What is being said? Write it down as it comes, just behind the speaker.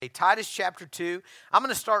Titus chapter 2. I'm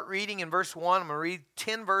going to start reading in verse 1. I'm going to read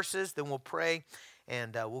 10 verses, then we'll pray,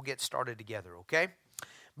 and we'll get started together, okay?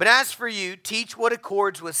 But as for you, teach what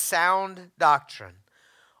accords with sound doctrine.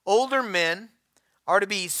 Older men are to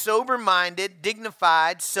be sober-minded,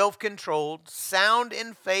 dignified, self-controlled, sound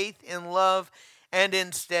in faith, in love, and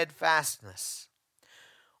in steadfastness.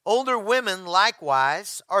 Older women,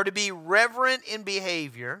 likewise, are to be reverent in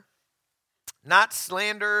behavior, not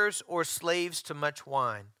slanderers or slaves to much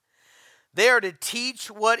wine. They are to teach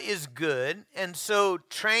what is good, and so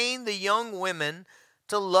train the young women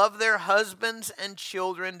to love their husbands and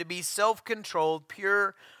children, to be self-controlled,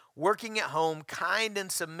 pure, working at home, kind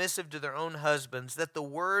and submissive to their own husbands, that the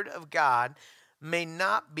word of God may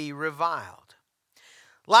not be reviled.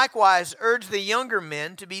 Likewise, urge the younger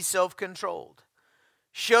men to be self-controlled.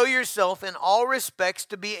 Show yourself in all respects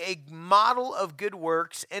to be a model of good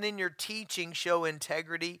works, and in your teaching show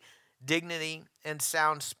integrity, dignity, and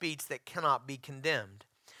sound speech that cannot be condemned,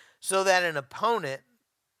 so that an opponent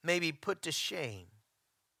may be put to shame,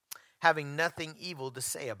 having nothing evil to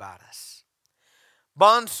say about us.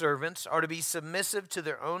 Bondservants are to be submissive to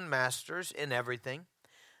their own masters in everything.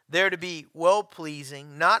 They are to be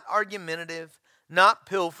well-pleasing, not argumentative, not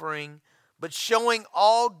pilfering, but showing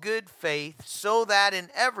all good faith, so that in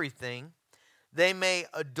everything they may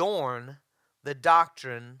adorn the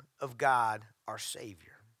doctrine of God our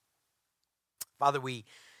Savior. Father, we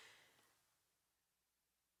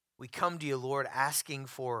come to you, Lord, asking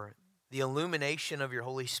for the illumination of your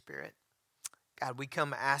Holy Spirit. God, we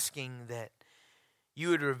come asking that you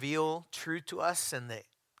would reveal truth to us, and that,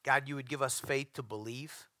 God, you would give us faith to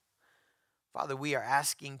believe. Father, we are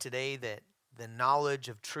asking today that the knowledge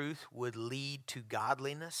of truth would lead to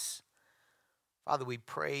godliness. Father, we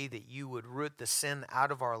pray that you would root the sin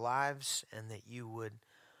out of our lives, and that you would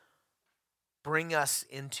bring us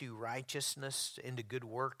into righteousness, into good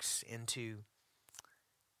works, into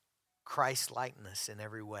Christ-likeness in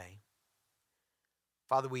every way.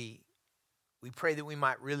 Father, we pray that we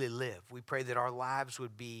might really live. We pray that our lives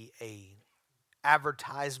would be an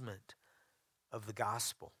advertisement of the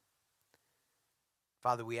gospel.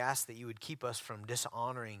 Father, we ask that you would keep us from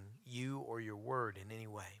dishonoring you or your word in any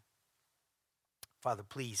way. Father,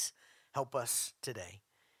 please help us today.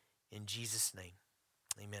 In Jesus' name,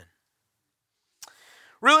 amen.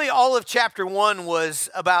 Really, all of chapter 1 was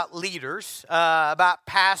about leaders, about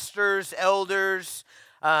pastors, elders,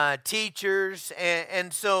 teachers.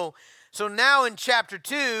 And so now in chapter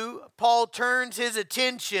 2, Paul turns his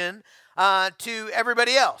attention to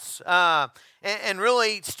everybody else. And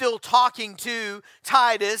really still talking to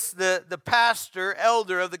Titus, the pastor,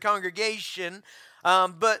 elder of the congregation,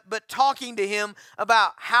 but talking to him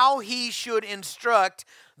about how he should instruct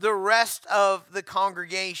the rest of the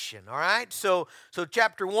congregation. All right, so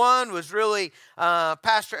chapter 1 was really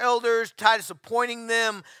pastor, elders, Titus appointing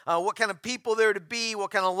them, what kind of people they're to be,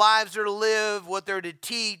 what kind of lives they're to live, what they're to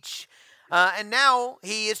teach. And now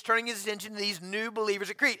he is turning his attention to these new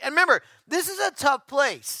believers at Crete. And remember, this is a tough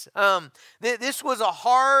place. This was a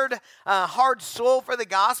hard soil for the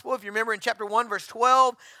gospel. If you remember in chapter 1, verse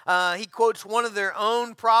 12, he quotes one of their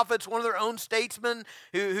own prophets, one of their own statesmen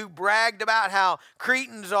who bragged about how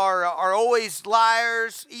Cretans are always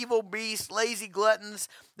liars, evil beasts, lazy gluttons.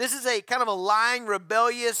 This is a kind of a lying,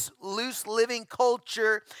 rebellious, loose-living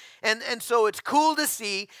culture. And so it's cool to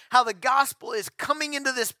see how the gospel is coming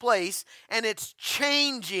into this place and it's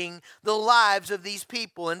changing the lives of these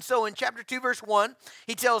people. And so in chapter 2, verse 1,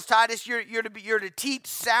 he tells Titus, you're to teach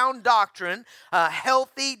sound doctrine,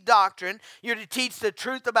 healthy doctrine. You're to teach the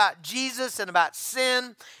truth about Jesus and about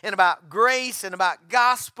sin and about grace and about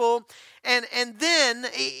gospel. And then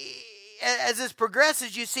as this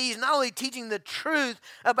progresses, you see he's not only teaching the truth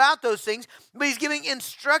about those things, but he's giving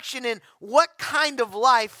instruction in what kind of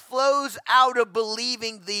life flows out of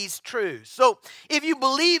believing these truths. So if you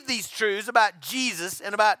believe these truths about Jesus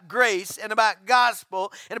and about grace and about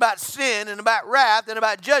gospel and about sin and about wrath and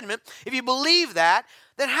about judgment, if you believe that,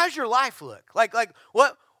 then how's your life look? Like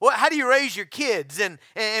what? How do you raise your kids, and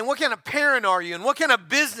what kind of parent are you, and what kind of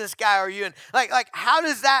business guy are you, and like how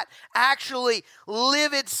does that actually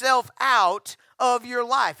live itself out of your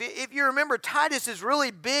life? If you remember, Titus is really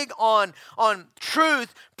big on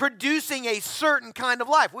truth producing a certain kind of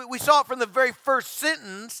life. We saw it from the very first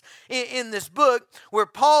sentence in this book, where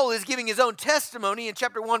Paul is giving his own testimony in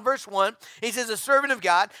chapter 1, verse 1. He says, a servant of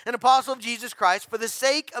God, an apostle of Jesus Christ, for the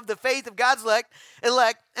sake of the faith of God's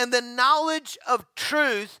elect and the knowledge of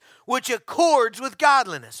truth which accords with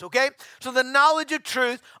godliness, okay? So the knowledge of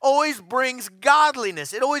truth always brings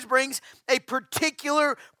godliness. It always brings a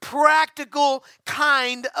particular practical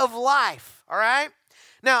kind of life, all right?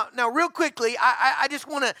 Now, real quickly, I just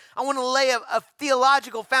want to lay a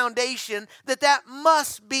theological foundation that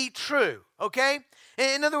must be true, okay?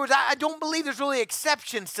 In other words, I don't believe there's really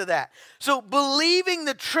exceptions to that. So believing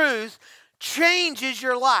the truth changes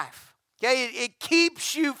your life, okay? It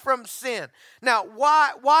keeps you from sin. Now,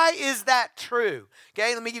 why is that true?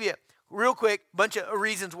 Okay, let me give you real quick bunch of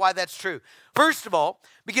reasons why that's true. First of all,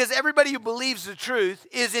 because everybody who believes the truth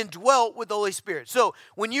is indwelt with the Holy Spirit. So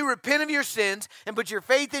when you repent of your sins and put your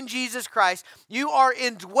faith in Jesus Christ, you are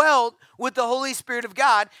indwelt with the Holy Spirit of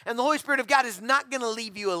God, and the Holy Spirit of God is not going to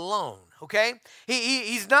leave you alone. Okay?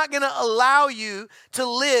 He's not going to allow you to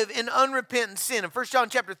live in unrepentant sin. In 1 John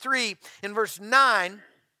chapter 3, in verse 9,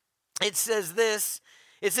 it says this.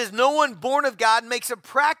 It says, no one born of God makes a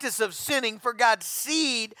practice of sinning, for God's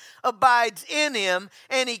seed abides in him,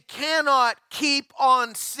 and he cannot keep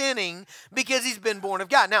on sinning because he's been born of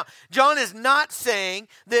God. Now, John is not saying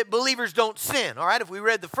that believers don't sin, all right? If we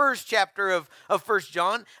read the first chapter of 1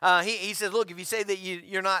 John, he says, look, if you say that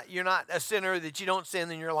you're not a sinner, that you don't sin,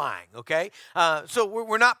 then you're lying, okay? So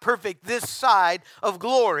we're not perfect this side of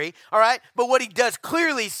glory, all right? But what he does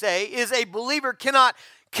clearly say is a believer cannot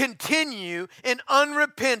continue in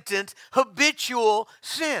unrepentant, habitual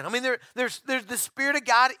sin. I mean, there's the Spirit of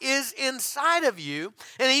God is inside of you,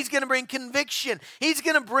 and he's going to bring conviction. He's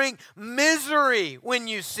going to bring misery when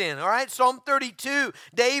you sin, all right? Psalm 32,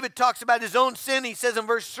 David talks about his own sin. He says in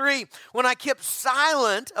verse 3, when I kept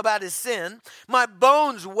silent about his sin, my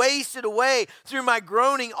bones wasted away through my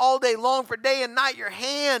groaning all day long. For day and night your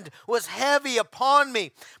hand was heavy upon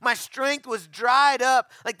me. My strength was dried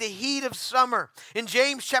up like the heat of summer. In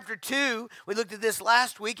James chapter 2, we looked at this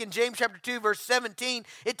last week. In James chapter 2, verse 17,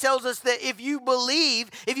 it tells us that if you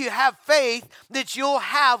believe, if you have faith, that you'll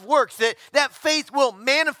have works, that faith will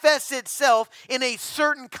manifest itself in a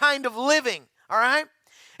certain kind of living, all right?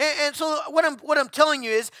 And so what I'm telling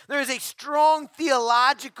you is there is a strong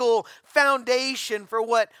theological foundation for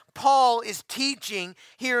what Paul is teaching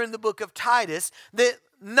here in the book of Titus, that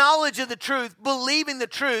knowledge of the truth, believing the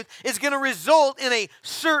truth, is going to result in a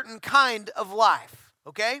certain kind of life.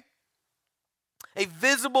 Okay? A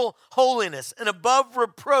visible holiness, an above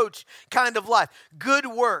reproach kind of life. Good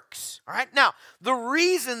works. All right? Now, the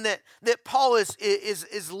reason that Paul is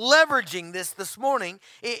leveraging this morning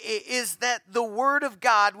is that the Word of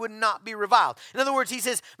God would not be reviled. In other words, he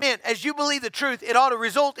says, man, as you believe the truth, it ought to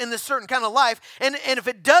result in this certain kind of life. And if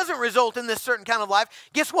it doesn't result in this certain kind of life,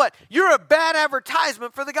 guess what? You're a bad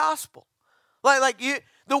advertisement for the gospel. Like you,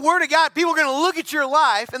 the Word of God, people are going to look at your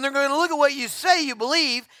life, and they're going to look at what you say you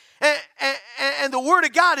believe, and the Word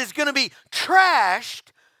of God is going to be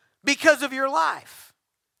trashed because of your life.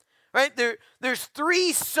 Right? There's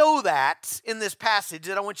three so that's in this passage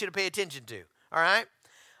that I want you to pay attention to. All right?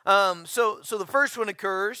 So the first one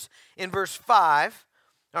occurs in verse 5.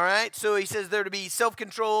 All right? So he says they're to be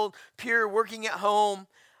self-controlled, pure, working at home,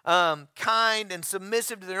 kind, and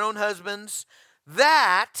submissive to their own husbands,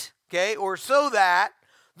 that, okay, or so that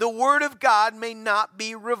the Word of God may not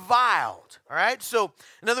be reviled. All right? So,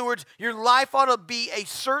 in other words, your life ought to be a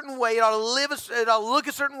certain way. It ought to look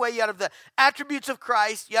a certain way. You ought to have the attributes of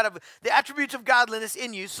Christ. You ought to have the attributes of godliness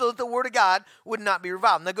in you so that the Word of God would not be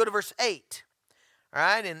reviled. Now go to verse 8. All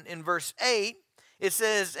right? In verse 8, it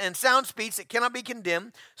says, and sound speech that cannot be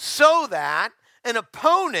condemned, so that an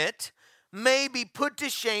opponent may be put to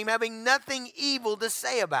shame, having nothing evil to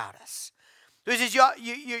say about us. So he says,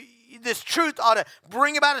 this truth ought to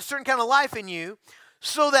bring about a certain kind of life in you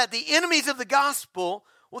so that the enemies of the gospel,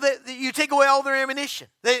 well, you take away all their ammunition.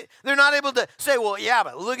 They're not able to say, well, yeah,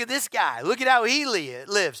 but look at this guy. Look at how he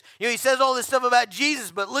lives. You know, he says all this stuff about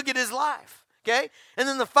Jesus, but look at his life, okay? And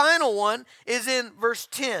then the final one is in verse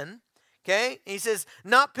 10, okay? He says,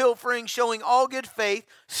 not pilfering, showing all good faith,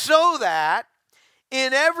 so that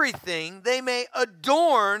in everything they may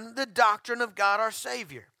adorn the doctrine of God our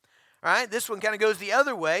Savior. All right, this one kind of goes the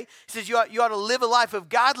other way. He says you ought to live a life of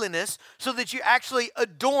godliness so that you actually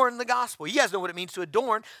adorn the gospel. You guys know what it means to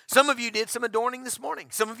adorn. Some of you did some adorning this morning.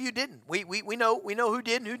 Some of you didn't. We know who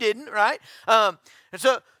did and who didn't, right? And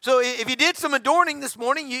so if you did some adorning this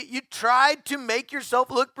morning, you tried to make yourself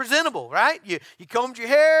look presentable, right? You combed your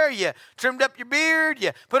hair, you trimmed up your beard, you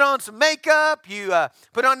put on some makeup, you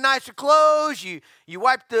put on nicer clothes, you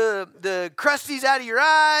wiped the crusties out of your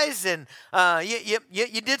eyes, and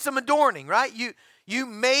you did some adorning, right? You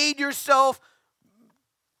made yourself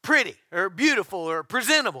pretty or beautiful or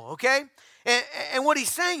presentable, okay? And what he's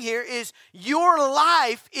saying here is your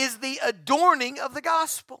life is the adorning of the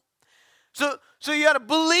gospel. So you ought to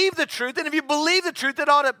believe the truth, and if you believe the truth, it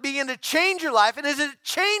ought to begin to change your life. And as it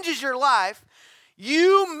changes your life,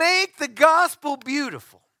 you make the gospel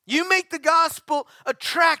beautiful. You make the gospel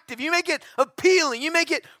attractive. You make it appealing. You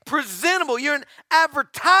make it presentable. You're an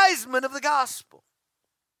advertisement of the gospel.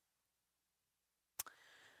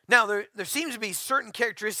 Now, there seems to be certain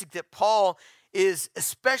characteristics that Paul is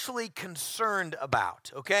especially concerned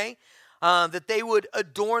about, okay? That they would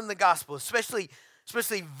adorn the gospel, especially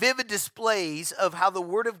vivid displays of how the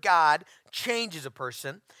Word of God changes a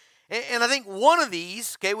person. And I think one of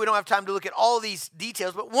these, okay, we don't have time to look at all of these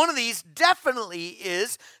details, but one of these definitely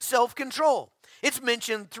is self-control. It's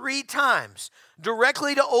mentioned 3 times,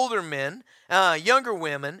 directly to older men, younger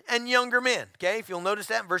women, and younger men, okay? If you'll notice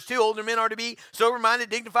that in verse 2, older men are to be sober-minded,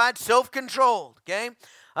 dignified, self-controlled, okay?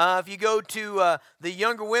 If you go to the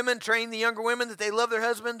younger women, train the younger women that they love their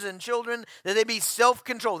husbands and children, that they be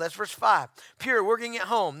self-controlled. That's verse 5. Pure, working at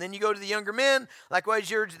home. Then you go to the younger men. Likewise,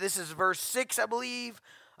 this is verse 6, I believe.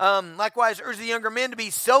 Likewise, urge the younger men to be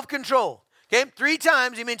self-controlled. Okay, 3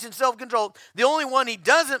 times he mentions self-control. The only one he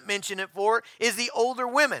doesn't mention it for is the older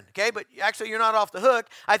women. Okay, but actually you're not off the hook.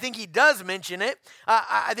 I think he does mention it.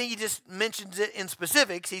 I think he just mentions it in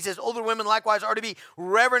specifics. He says older women likewise are to be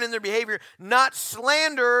reverent in their behavior, not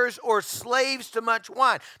slanderers or slaves to much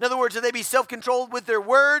wine. In other words, that they be self-controlled with their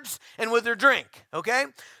words and with their drink. Okay,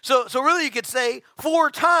 so really you could say 4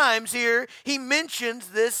 times here he mentions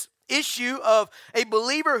this issue of a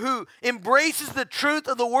believer who embraces the truth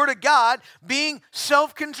of the Word of God being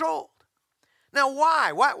self-controlled. Now,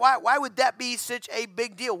 why? Why would that be such a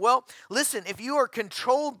big deal? Well, listen, if you are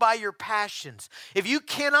controlled by your passions, if you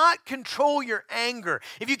cannot control your anger,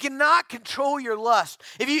 if you cannot control your lust,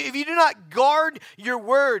 if you do not guard your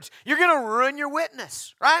words, you're going to ruin your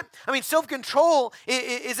witness, right? I mean, self-control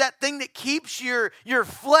is that thing that keeps your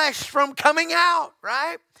flesh from coming out,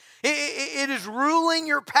 right? It is ruling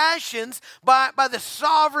your passions by the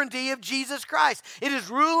sovereignty of Jesus Christ. It is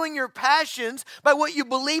ruling your passions by what you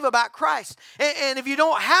believe about Christ. And if you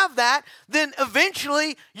don't have that, then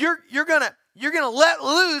eventually you're gonna let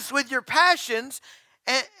loose with your passions,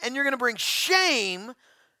 and you're gonna bring shame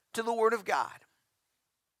to the Word of God.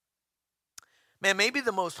 Man, maybe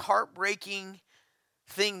the most heartbreaking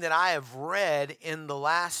thing that I have read in the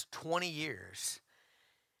last 20 years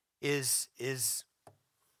is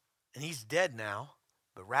and he's dead now,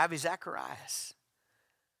 but Ravi Zacharias.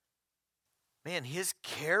 Man, his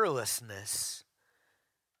carelessness,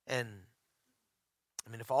 and I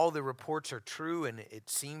mean, if all the reports are true, and it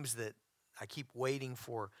seems that I keep waiting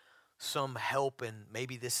for some help, and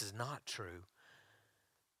maybe this is not true.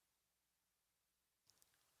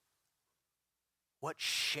 What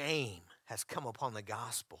shame has come upon the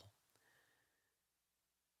gospel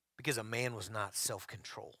because a man was not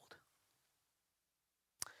self-controlled.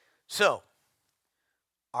 So,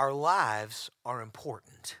 our lives are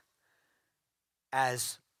important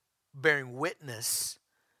as bearing witness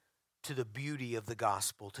to the beauty of the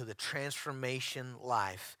gospel, to the transformation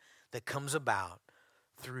life that comes about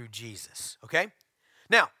through Jesus, okay?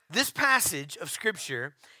 Now, this passage of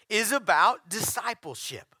Scripture is about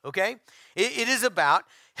discipleship, okay? It is about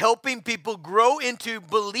helping people grow into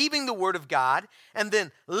believing the Word of God and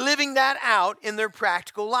then living that out in their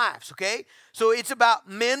practical lives, okay? So it's about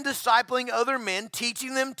men discipling other men,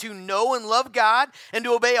 teaching them to know and love God and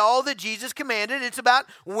to obey all that Jesus commanded. It's about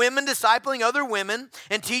women discipling other women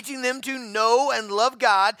and teaching them to know and love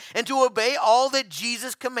God and to obey all that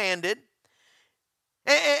Jesus commanded.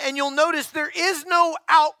 And you'll notice there is no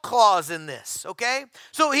out clause in this, okay?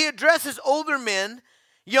 So he addresses older men,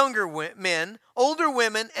 younger men, older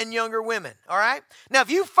women, and younger women, all right? Now, if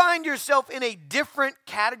you find yourself in a different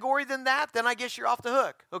category than that, then I guess you're off the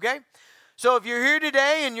hook, okay? So if you're here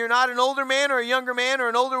today and you're not an older man or a younger man or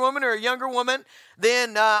an older woman or a younger woman,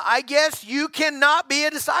 then I guess you cannot be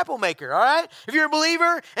a disciple maker, all right? If you're a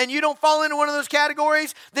believer and you don't fall into one of those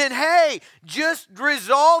categories, then hey, just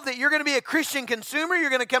resolve that you're going to be a Christian consumer.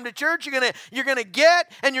 You're going to come to church, you're going to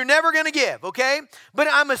get, and you're never going to give, okay? But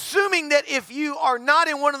I'm assuming that if you are not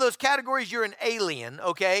in one of those categories, you're an alien,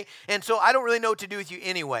 okay? And so I don't really know what to do with you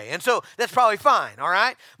anyway. And so that's probably fine, all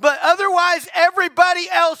right? But otherwise, everybody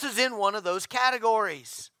else is in one of those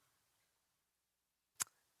categories.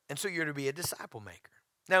 And so you're to be a disciple maker.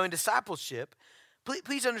 Now, in discipleship,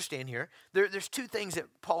 please understand here, there's 2 things that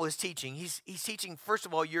Paul is teaching. He's teaching, first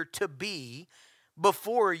of all, you're to be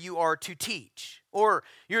before you are to teach. Or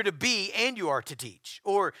you're to be and you are to teach.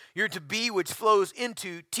 Or you're to be, which flows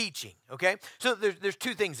into teaching, okay? So there's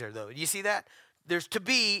 2 things there, though. You see that? There's to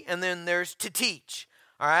be and then there's to teach,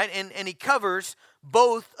 all right? And he covers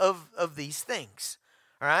both of these things.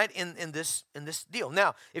 all right, in this deal.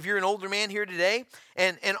 Now, if you're an older man here today,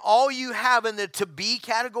 and all you have in the to be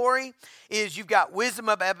category is you've got wisdom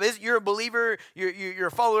about business, you're a believer, you're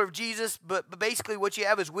a follower of Jesus, but basically what you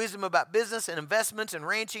have is wisdom about business and investments and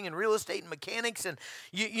ranching and real estate and mechanics, and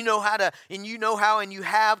you know how and you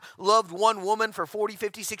have loved one woman for 40,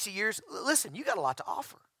 50, 60 years. Listen, you got a lot to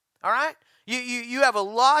offer, all right? You have a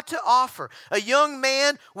lot to offer. A young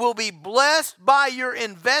man will be blessed by your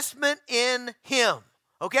investment in him.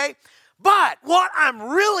 Okay? But what I'm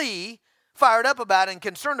really fired up about and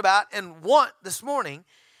concerned about and want this morning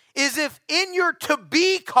is if in your to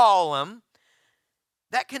be column,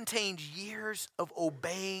 that contains years of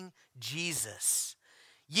obeying Jesus.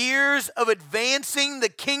 Years of advancing the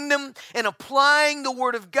kingdom and applying the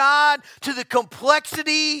Word of God to the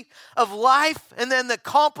complexity of life and then the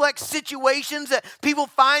complex situations that people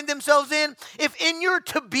find themselves in. If in your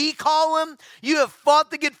to be column, you have fought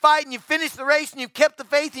the good fight and you've finished the race and you've kept the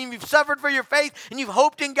faith and you've suffered for your faith and you've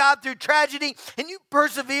hoped in God through tragedy and you've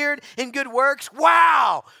persevered in good works,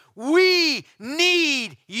 wow, we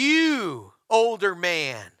need you, older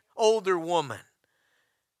man, older woman.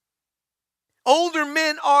 Older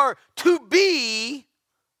men are to be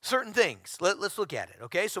certain things. Let's look at it,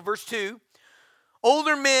 okay? So verse 2,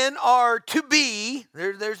 older men are to be,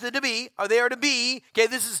 there's the to be, they are to be, okay,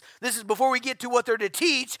 this is before we get to what they're to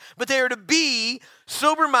teach, but they are to be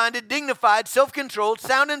sober-minded, dignified, self-controlled,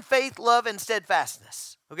 sound in faith, love, and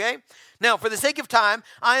steadfastness, okay? Now, for the sake of time,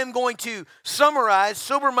 I am going to summarize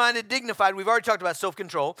sober-minded, dignified. We've already talked about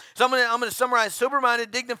self-control, so I'm going to summarize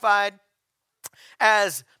sober-minded, dignified,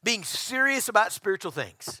 as being serious about spiritual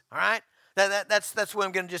things, all right? That's where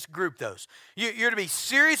I'm going to just group those. You're to be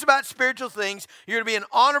serious about spiritual things, you're to be an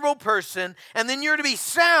honorable person, and then you're to be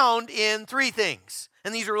sound in three things.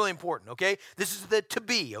 And these are really important, okay? This is the to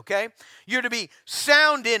be, okay? You're to be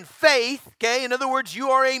sound in faith, okay? In other words,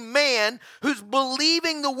 you are a man who's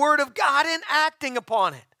believing the Word of God and acting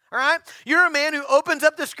upon it. All right? You're a man who opens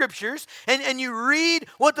up the scriptures and you read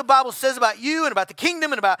what the Bible says about you and about the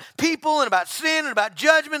kingdom and about people and about sin and about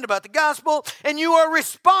judgment and about the gospel, and you are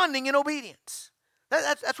responding in obedience.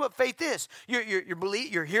 That's what faith is.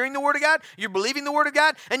 You're hearing the Word of God, you're believing the Word of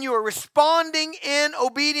God, and you are responding in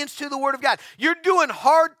obedience to the Word of God. You're doing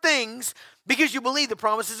hard things because you believe the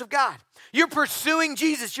promises of God. You're pursuing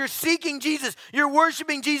Jesus. You're seeking Jesus. You're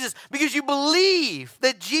worshiping Jesus because you believe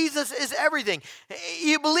that Jesus is everything.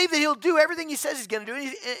 You believe that He'll do everything He says He's going to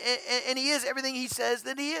do, and He is everything He says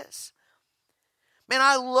that He is. Man,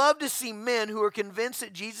 I love to see men who are convinced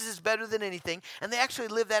that Jesus is better than anything, and they actually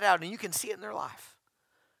live that out, and you can see it in their life.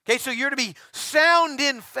 Okay, so you're to be sound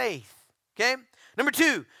in faith. Okay? Number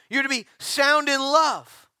 2, you're to be sound in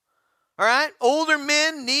love. All right? Older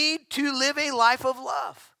men need to live a life of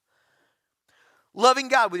love. Loving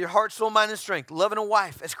God with your heart, soul, mind, and strength. Loving a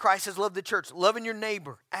wife as Christ has loved the church. Loving your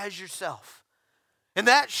neighbor as yourself. And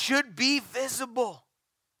that should be visible.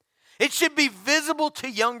 It should be visible to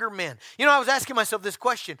younger men. You know, I was asking myself this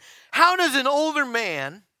question. How does an older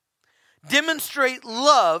man demonstrate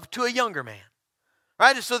love to a younger man?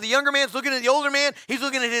 Right? So the younger man's looking at the older man. He's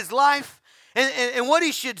looking at his life. And what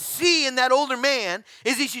he should see in that older man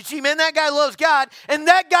is he should see, man, that guy loves God and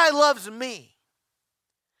that guy loves me.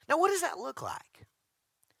 Now, what does that look like?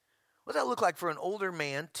 What does that look like for an older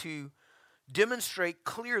man to demonstrate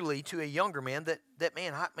clearly to a younger man that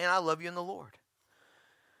man, I love you in the Lord?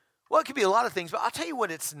 Well, it could be a lot of things, but I'll tell you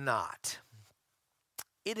what it's not.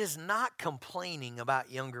 It is not complaining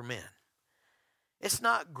about younger men. It's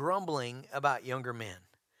not grumbling about younger men.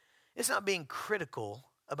 It's not being critical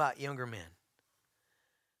about younger men.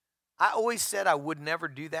 I always said I would never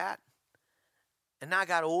do that, and now I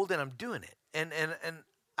got old and I'm doing it, and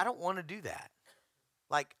I don't want to do that.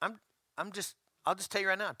 Like I'll just tell you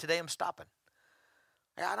right now, today I'm stopping.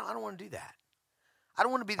 I don't want to do that. I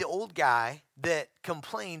don't want to be the old guy that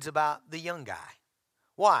complains about the young guy.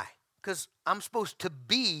 Why? Because I'm supposed to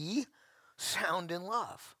be sound in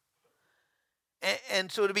love.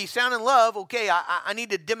 And so to be sound in love, okay, I need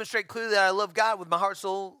to demonstrate clearly that I love God with my heart,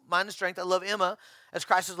 soul, mind, and strength. I love Emma as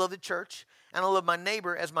Christ has loved the church. And I love my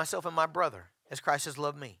neighbor as myself and my brother as Christ has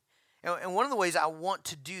loved me. And one of the ways I want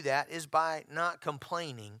to do that is by not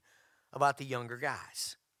complaining about the younger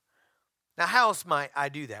guys. Now, how else might I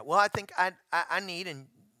do that? Well, I think I need, and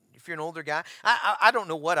if you're an older guy, I don't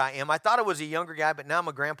know what I am. I thought I was a younger guy, but now I'm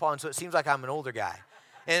a grandpa, and so it seems like I'm an older guy.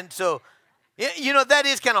 And so, you know, that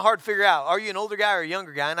is kind of hard to figure out. Are you an older guy or a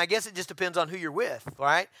younger guy? And I guess it just depends on who you're with,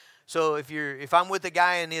 right? So if I'm with a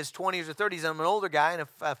guy in his 20s or 30s, I'm an older guy, and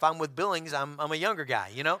if I'm with Billings, I'm a younger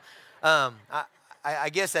guy, you know? I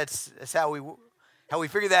guess that's how we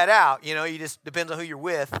figure that out, you know? You just depends on who you're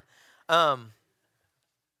with.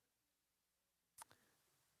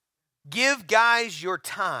 Give guys your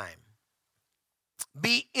time.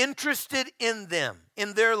 Be interested in them,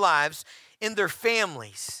 in their lives, in their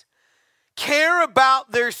families. Care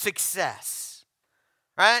about their success,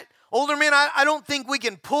 right? Older men, I don't think we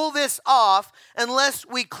can pull this off unless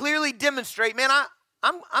we clearly demonstrate, man,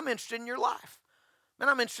 I'm interested in your life. Man,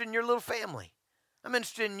 I'm interested in your little family. I'm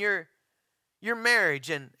interested in your marriage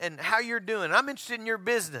and how you're doing. I'm interested in your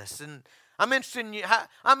business, and I'm interested in you.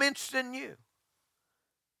 I'm interested in you.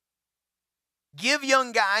 Give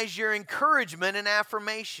young guys your encouragement and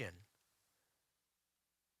affirmation.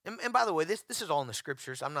 And by the way, this is all in the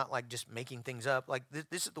scriptures. I'm not like just making things up. Like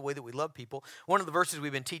this is the way that we love people. One of the verses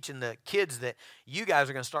we've been teaching the kids that you guys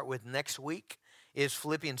are going to start with next week is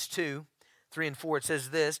Philippians 2, 3 and 4. It says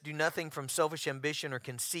this: do nothing from selfish ambition or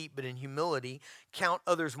conceit, but in humility count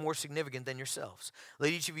others more significant than yourselves.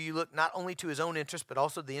 Let each of you look not only to his own interest, but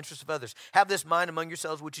also the interest of others. Have this mind among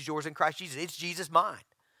yourselves, which is yours in Christ Jesus. It's Jesus' mind.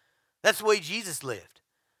 That's the way Jesus lived.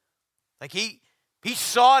 Like he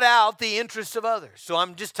sought out the interests of others. So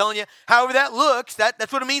I'm just telling you, however that looks,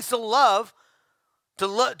 that's what it means to love,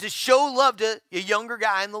 to show love to a younger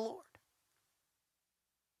guy in the Lord.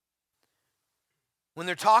 When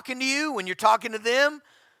they're talking to you, when you're talking to them,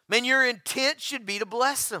 man, your intent should be to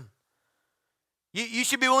bless them. You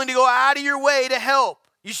should be willing to go out of your way to help.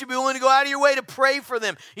 You should be willing to go out of your way to pray for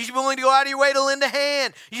them. You should be willing to go out of your way to lend a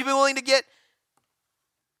hand. You should be willing to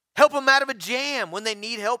help them out of a jam when they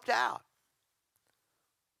need helped out.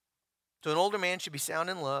 So an older man should be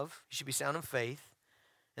sound in love. He should be sound in faith.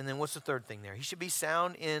 And then what's the third thing there? He should be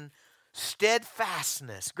sound in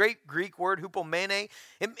steadfastness. Great Greek word, hupomene.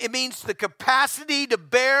 It means the capacity to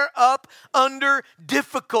bear up under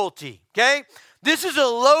difficulty. Okay? This is a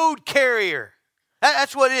load carrier.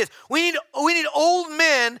 That's what it is. We need old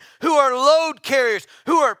men who are load carriers,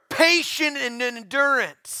 who are patient in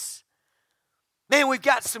endurance. Man, we've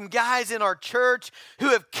got some guys in our church who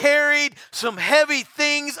have carried some heavy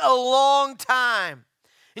things a long time.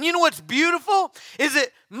 And you know what's beautiful? Is that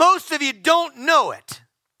most of you don't know it.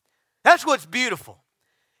 That's what's beautiful.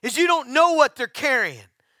 Is you don't know what they're carrying.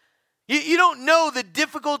 You don't know the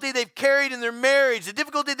difficulty they've carried in their marriage, the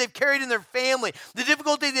difficulty they've carried in their family, the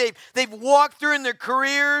difficulty they've walked through in their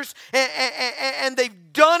careers, and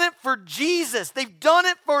they've done it for Jesus. They've done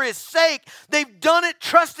it for his sake. They've done it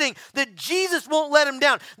trusting that Jesus won't let them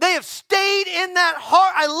down. They have stayed in that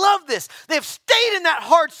hard, I love this, they have stayed in that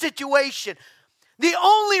hard situation. The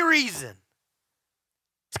only reason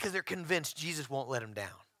is because they're convinced Jesus won't let them down.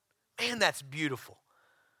 Man, that's beautiful.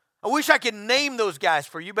 I wish I could name those guys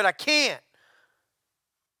for you, but I can't.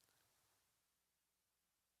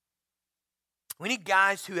 We need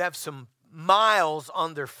guys who have some miles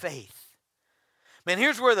on their faith. Man,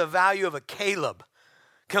 here's where the value of a Caleb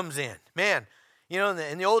comes in. Man, you know,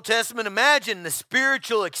 in the Old Testament, imagine the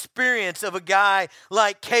spiritual experience of a guy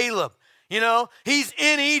like Caleb. You know, he's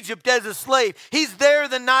in Egypt as a slave. He's there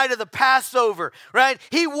the night of the Passover, right?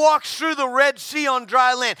 He walks through the Red Sea on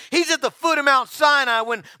dry land. He's at the foot of Mount Sinai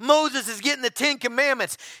when Moses is getting the 10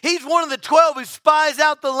 Commandments. He's one of the 12 who spies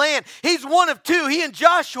out the land. He's one of two, he and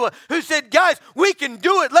Joshua, who said, guys, we can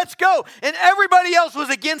do it. Let's go. And everybody else was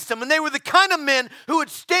against him. And they were the kind of men who would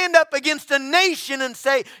stand up against a nation and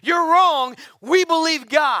say, you're wrong. We believe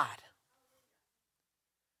God.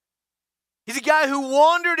 He's a guy who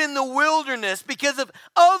wandered in the wilderness because of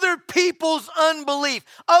other people's unbelief,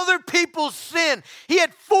 other people's sin. He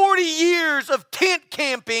had 40 years of tent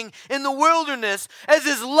camping in the wilderness as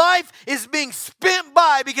his life is being spent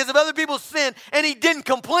by because of other people's sin, and he didn't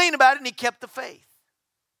complain about it, and he kept the faith.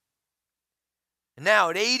 And now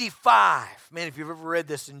at 85, man, if you've ever read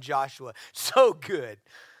this in Joshua, so good.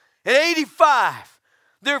 At 85,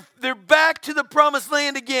 They're back to the promised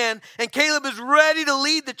land again, and Caleb is ready to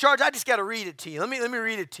lead the charge. I just got to read it to you. Let me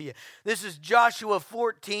read it to you. This is Joshua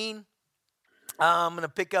 14. I'm going to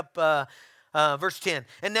pick up verse 10.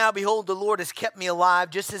 And now, behold, the Lord has kept me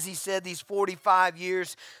alive, just as he said, these 45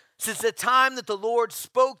 years, since the time that the Lord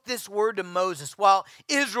spoke this word to Moses while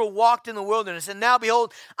Israel walked in the wilderness. And now,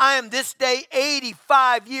 behold, I am this day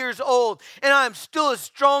 85 years old, and I am still as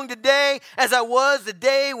strong today as I was the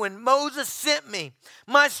day when Moses sent me.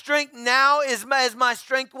 My strength now is as my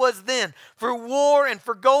strength was then, for war and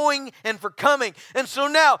for going and for coming. And so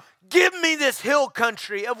now, give me this hill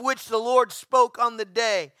country of which the Lord spoke on the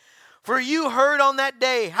day. For you heard on that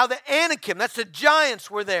day how the Anakim, that's the giants,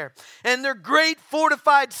 were there, and their great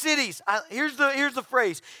fortified cities. Here's the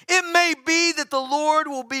phrase. It may be that the Lord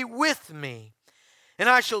will be with me, and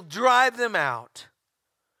I shall drive them out,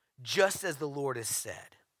 just as the Lord has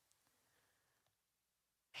said.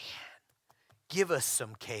 Man, give us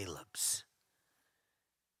some Calebs.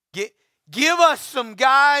 Give us some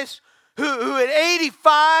guys who at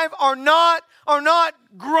 85 are not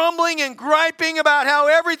grumbling and griping about how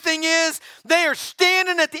everything is. They are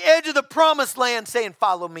standing at the edge of the promised land saying,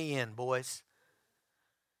 follow me in, boys.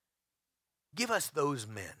 Give us those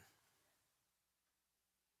men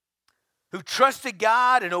who trusted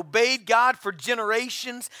God and obeyed God for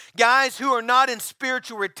generations, guys who are not in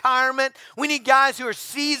spiritual retirement. We need guys who are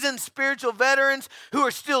seasoned spiritual veterans who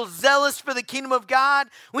are still zealous for the kingdom of God.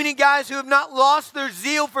 We need guys who have not lost their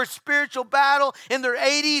zeal for spiritual battle in their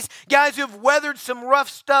 80s, guys who have weathered some rough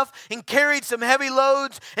stuff and carried some heavy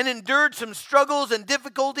loads and endured some struggles and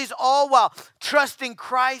difficulties, all while trusting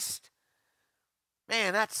Christ.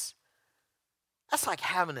 Man, that's like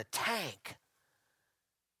having a tank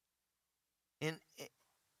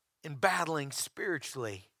in battling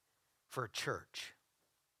spiritually for a church.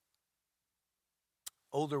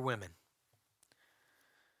 Older women.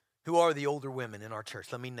 Who are the older women in our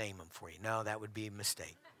church? Let me name them for you. No, that would be a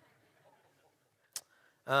mistake.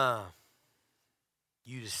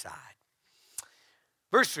 You decide.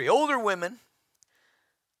 Verse 3, older women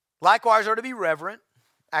likewise are to be reverent,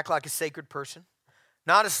 act like a sacred person,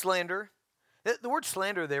 not a slanderer. The word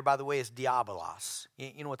slander there, by the way, is diabolos.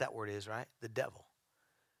 You know what that word is, right? The devil.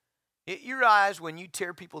 You realize when you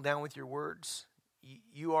tear people down with your words,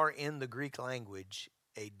 you are in the Greek language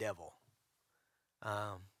a devil.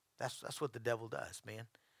 That's what the devil does, man.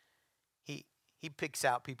 He picks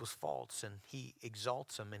out people's faults and he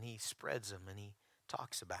exalts them and he spreads them and he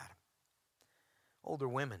talks about them. Older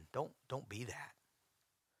women, don't be that.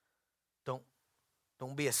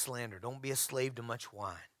 Don't be a slanderer. Don't be a slave to much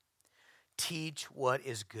wine. Teach what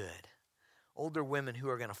is good. Older women who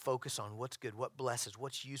are going to focus on what's good, what blesses,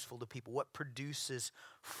 what's useful to people, what produces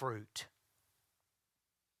fruit.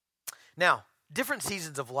 Now, different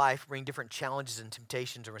seasons of life bring different challenges and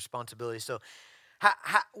temptations and responsibilities. So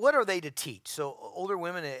what are they to teach? So older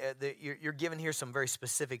women, you're given here some very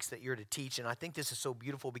specifics that you're to teach. And I think this is so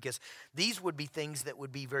beautiful because these would be things that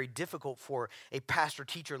would be very difficult for a pastor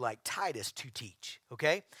teacher like Titus to teach,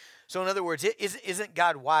 okay? So in other words, isn't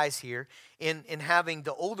God wise here in having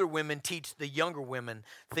the older women teach the younger women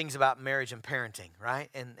things about marriage and parenting,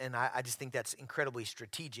 right? And I just think that's incredibly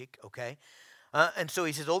strategic, okay? And so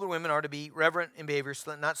he says, older women are to be reverent in behavior,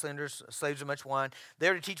 not slanderers, slaves of much wine.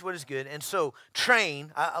 They're to teach what is good. And so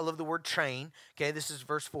train, I love the word train. Okay, this is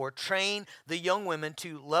verse 4. Train the young women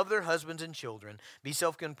to love their husbands and children, be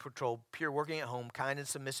self-controlled, pure, working at home, kind and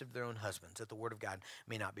submissive to their own husbands, that the word of God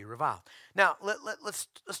may not be reviled. Now, let's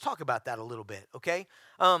talk about that a little bit, okay?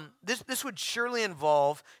 This would surely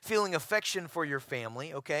involve feeling affection for your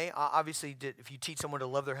family, okay? Obviously, if you teach someone to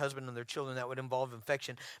love their husband and their children, that would involve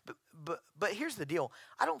affection. But here's the deal.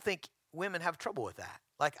 I don't think women have trouble with that.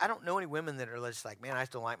 Like, I don't know any women that are just like, man, I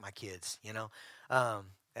just don't like my kids, you know.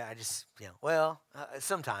 I just,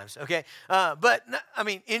 sometimes, okay. But, I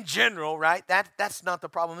mean, in general, right, that's not the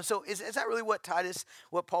problem. And so is that really what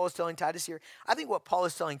Paul is telling Titus here? I think what Paul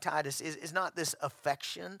is telling Titus is not this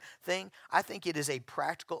affection thing. I think it is a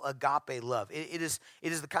practical agape love. It is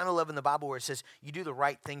the kind of love in the Bible where it says you do the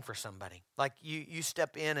right thing for somebody. Like you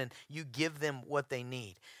step in and you give them what they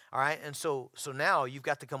need. All right, and so now you've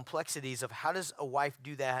got the complexities of how does a wife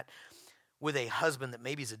do that with a husband that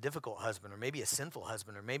maybe is a difficult husband or maybe a sinful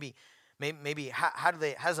husband or maybe how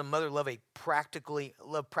does a mother love practically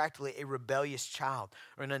a rebellious child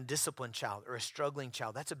or an undisciplined child or a struggling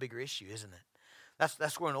child? That's a bigger issue, isn't it?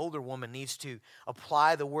 That's where an older woman needs to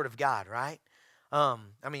apply the word of God, right?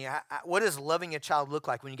 What does loving a child look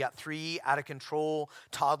like when you got 3 out-of-control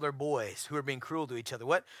toddler boys who are being cruel to each other?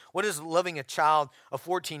 What does loving a child, a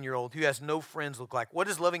 14-year-old who has no friends look like? What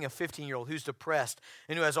does loving a 15-year-old who's depressed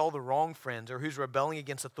and who has all the wrong friends or who's rebelling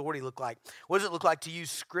against authority look like? What does it look like to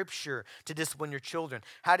use Scripture to discipline your children?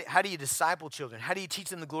 How do you disciple children? How do you teach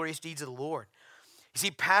them the glorious deeds of the Lord? You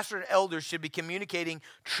see, pastor and elders should be communicating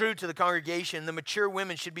truth to the congregation. The mature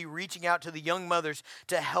women should be reaching out to the young mothers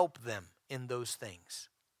to help them in those things.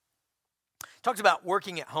 Talks about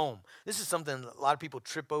working at home. This is something that a lot of people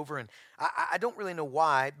trip over, and I don't really know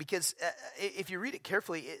why, because if you read it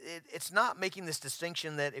carefully, it's not making this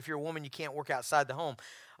distinction that if you're a woman, you can't work outside the home.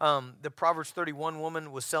 The Proverbs 31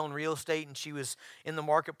 woman was selling real estate, and she was in the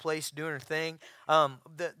marketplace doing her thing.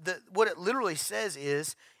 What it literally says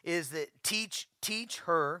is that teach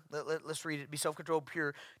her, let's read it, be self-controlled,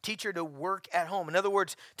 pure, teach her to work at home. In other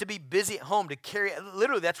words, to be busy at home,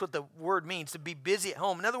 literally that's what the word means, to be busy at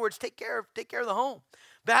home. In other words, take care of the home.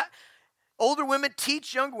 Older women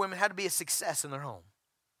teach younger women how to be a success in their home.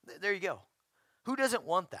 There you go. Who doesn't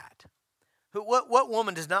want that? What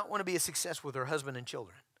woman does not want to be a success with her husband and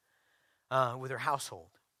children, with her household?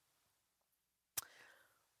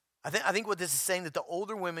 I think what this is saying, that the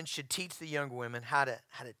older women should teach the younger women how to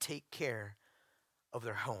take care of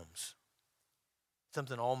their homes.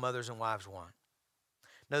 Something all mothers and wives want.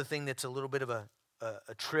 Another thing that's a little bit of a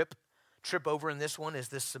trip over in this one is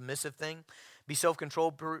this submissive thing. Be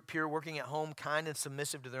self-controlled, pure, working at home, kind and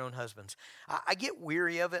submissive to their own husbands. I get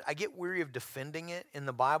weary of it. I get weary of defending it in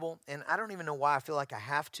the Bible, and I don't even know why I feel like I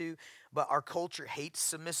have to, but our culture hates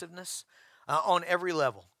submissiveness on every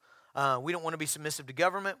level. We don't want to be submissive to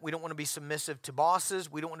government. We don't want to be submissive to bosses.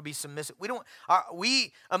 We don't want to be submissive.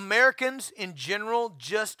 We Americans in general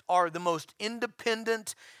just are the most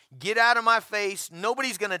independent, get out of my face,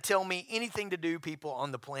 nobody's going to tell me anything to do people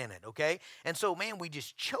on the planet, okay? And so, man, we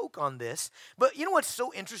just choke on this. But you know what's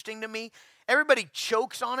so interesting to me? Everybody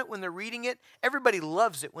chokes on it when they're reading it. Everybody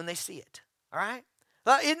loves it when they see it, all right?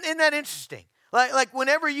 Isn't that interesting? Like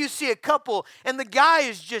whenever you see a couple and the guy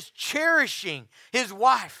is just cherishing his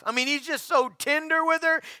wife. I mean, he's just so tender with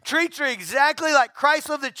her, treats her exactly like Christ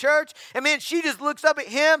loved the church. And man, she just looks up at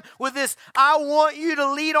him with this, I want you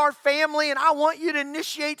to lead our family and I want you to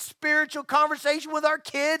initiate spiritual conversation with our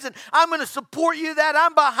kids and I'm going to support you that.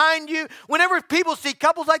 I'm behind you. Whenever people see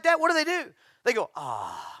couples like that, what do? They go,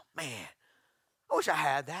 oh, man, I wish I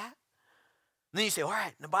had that. And then you say, all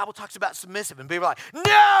right, and the Bible talks about submissive. And people are like, no,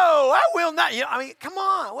 I will not. You know, I mean, come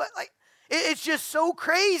on. What? Like, it's just so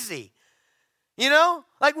crazy. You know?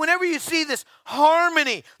 Like whenever you see this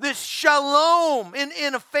harmony, this shalom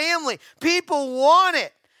in a family, people want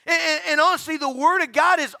it. And honestly, the Word of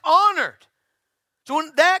God is honored. So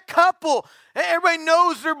when that couple, everybody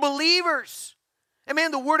knows they're believers. And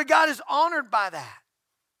man, the Word of God is honored by that.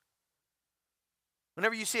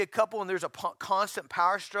 Whenever you see a couple and there's a constant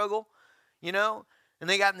power struggle, you know, and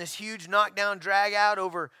they got in this huge knockdown drag out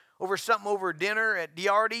over something over dinner at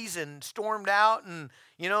Diarte's and stormed out, and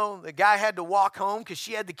you know the guy had to walk home because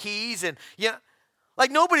she had the keys, and like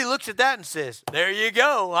nobody looks at that and says, "There you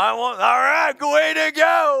go, all right, way to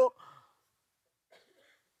go."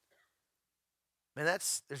 Man,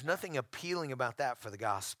 there's nothing appealing about that for the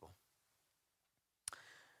gospel.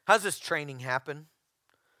 How does this training happen?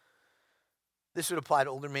 This would apply to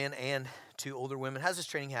older men and to older women. How does this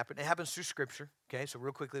training happen? It happens through Scripture. Okay, so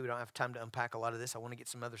real quickly, we don't have time to unpack a lot of this. I want to get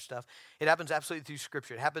some other stuff. It happens absolutely through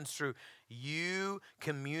Scripture. It happens through you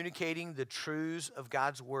communicating the truths of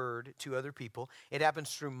God's Word to other people. It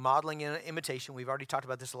happens through modeling and imitation. We've already talked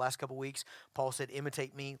about this the last couple weeks. Paul said,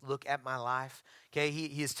 imitate me, look at my life. Okay,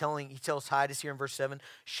 he tells Titus here in verse 7,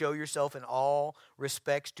 show yourself in all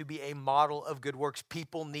respects to be a model of good works.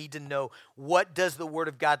 People need to know, what does the Word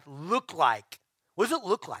of God look like? What does it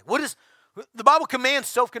look like? The Bible commands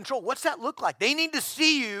self-control. What's that look like? They need to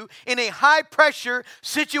see you in a high-pressure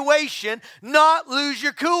situation, not lose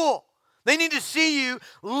your cool. They need to see you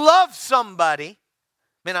love somebody.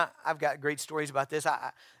 Man, I've got great stories about this.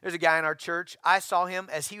 There's a guy in our church. I saw him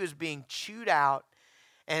as he was being chewed out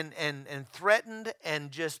and threatened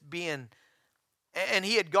and just being, and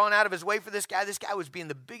he had gone out of his way for this guy. This guy was being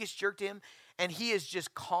the biggest jerk to him, and he is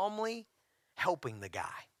just calmly helping the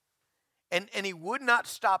guy. And he would not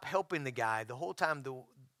stop helping the guy the whole time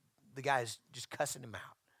the guy is just cussing him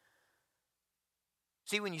out.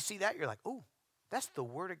 See, when you see that, you're like, oh, that's the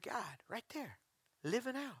Word of God right there,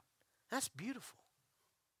 living out. That's beautiful.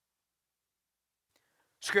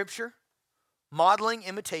 Scripture, modeling,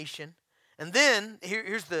 imitation, and then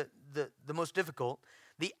here's the most difficult,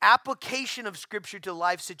 the application of Scripture to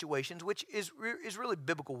life situations, which is really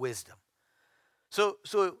biblical wisdom. So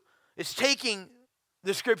it's taking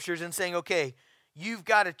the Scriptures and saying, okay, you've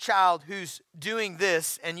got a child who's doing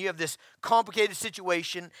this and you have this complicated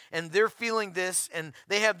situation and they're feeling this and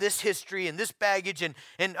they have this history and this baggage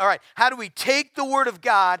and all right, how do we take the Word of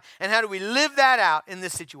God and how do we live that out in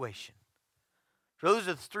this situation? So those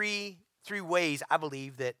are three ways I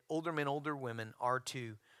believe that older men, older women are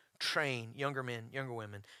to train younger men, younger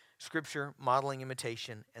women. Scripture, modeling,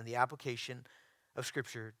 imitation, and the application of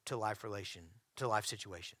Scripture to life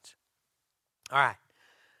situations. All right.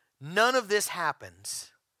 None of this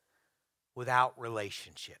happens without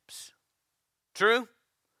relationships. True?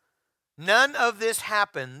 None of this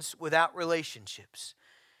happens without relationships.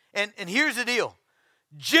 And here's the deal.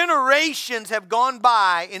 Generations have gone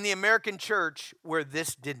by in the American church where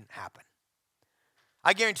this didn't happen.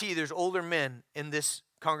 I guarantee you there's older men in this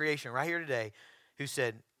congregation right here today who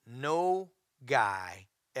said, no guy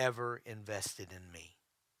ever invested in me.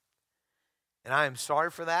 And I am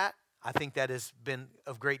sorry for that. I think that has been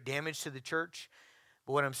of great damage to the church.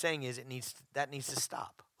 But what I'm saying is that needs to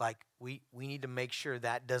stop. Like we need to make sure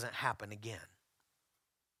that doesn't happen again.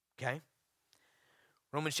 Okay?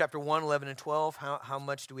 Romans chapter 1, 11 and 12. How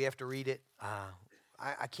much do we have to read it?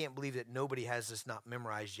 I can't believe that nobody has this not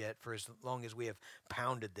memorized yet for as long as we have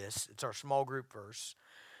pounded this. It's our small group verse.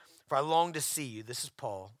 For I long to see you. This is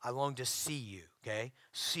Paul. I long to see you, okay?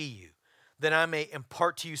 See you. That I may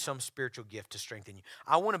impart to you some spiritual gift to strengthen you.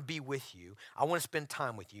 I want to be with you. I want to spend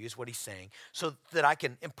time with you, is what he's saying, so that I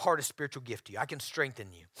can impart a spiritual gift to you. I can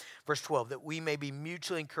strengthen you. Verse 12, that we may be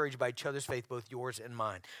mutually encouraged by each other's faith, both yours and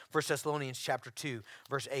mine. 1 Thessalonians chapter 2,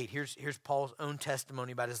 verse 8. Here's Paul's own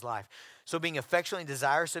testimony about his life. So being affectionately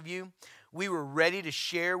desirous of you, we were ready to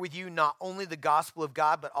share with you not only the gospel of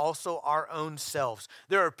God, but also our own selves.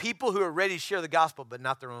 There are people who are ready to share the gospel, but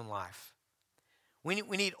not their own life. We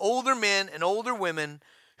need older men and older women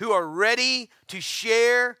who are ready to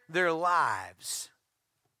share their lives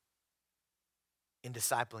in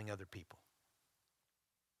discipling other people.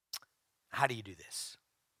 How do you do this?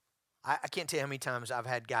 I can't tell you how many times I've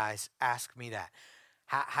had guys ask me that.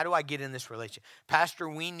 How do I get in this relationship? Pastor,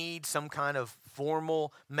 we need some kind of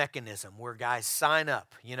formal mechanism where guys sign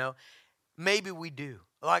up, you know. Maybe we do.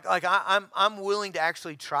 I'm willing to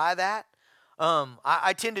actually try that.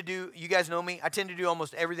 I tend to do, you guys know me, I tend to do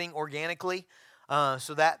almost everything organically.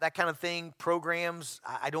 So that kind of thing, programs,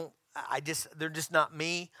 they're just not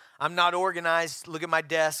me. I'm not organized. Look at my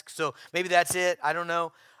desk. So maybe that's it. I don't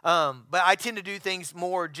know. But I tend to do things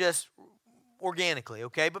more just organically,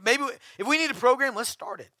 okay? But maybe if we need a program, let's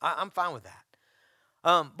start it. I'm fine with that.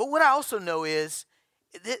 But what I also know is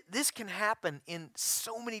this can happen in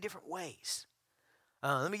so many different ways.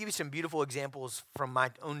 Let me give you some beautiful examples from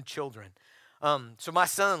my own children. So my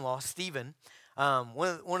son-in-law, Stephen,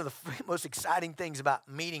 one of the most exciting things about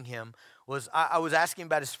meeting him was I was asking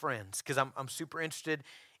about his friends, because I'm super interested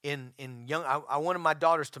in young. I wanted my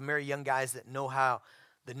daughters to marry young guys that know how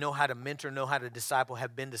to mentor, know how to disciple,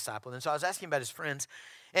 have been discipled. And so I was asking about his friends,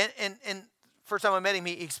 and first time I met him,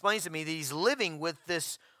 he explains to me that he's living with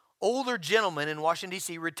this older gentleman in Washington,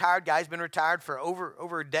 D.C., retired guy. He's been retired for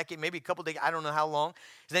over a decade, maybe a couple decades. I don't know how long.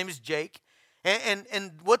 His name is Jake.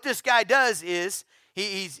 And what this guy does is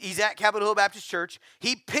he's at Capitol Hill Baptist Church.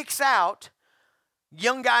 He picks out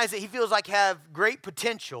young guys that he feels like have great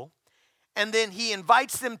potential, and then he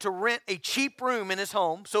invites them to rent a cheap room in his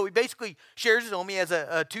home. So he basically shares his home. He has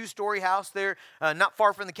a 2-story house there, not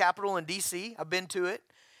far from the Capitol in D.C. I've been to it.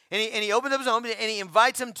 And he opens up his home, and he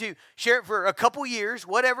invites them to share it for a couple years,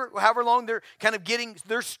 however long they're kind of getting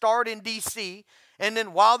their start in D.C., and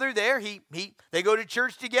then while they're there, they go to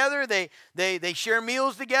church together. They share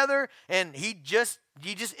meals together, and he just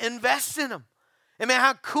invests in them. And man,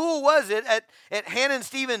 how cool was it at Hannah and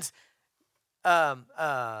Stephen's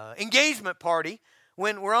engagement party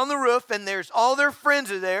when we're on the roof and there's all their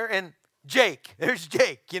friends are there, and there's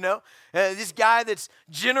Jake, you know, this guy that's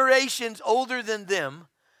generations older than them,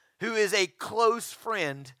 who is a close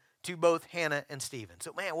friend to both Hannah and Stephen.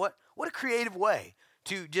 So man, what a creative way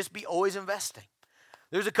to just be always investing.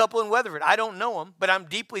 There's a couple in Weatherford. I don't know them, but I'm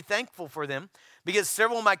deeply thankful for them because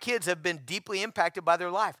several of my kids have been deeply impacted by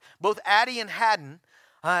their life. Both Addie and Haddon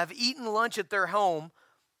have eaten lunch at their home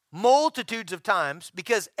multitudes of times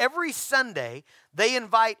because every Sunday they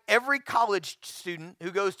invite every college student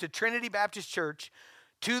who goes to Trinity Baptist Church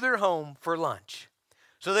to their home for lunch.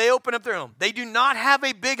 So they open up their home. They do not have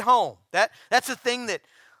a big home. That's a thing that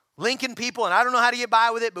Lincoln people, and I don't know how to get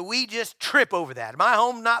by with it, but we just trip over that. My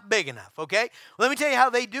home's not big enough, okay? Well, let me tell you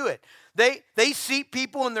how they do it. They seat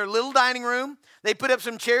people in their little dining room. They put up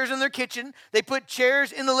some chairs in their kitchen. They put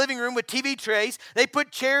chairs in the living room with TV trays. They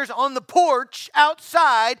put chairs on the porch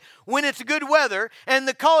outside when it's good weather, and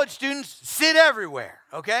the college students sit everywhere,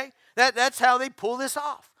 okay? That's how they pull this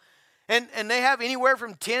off. And they have anywhere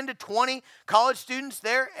from 10 to 20 college students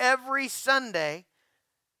there every Sunday,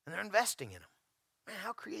 and they're investing in them. Man,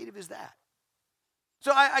 how creative is that?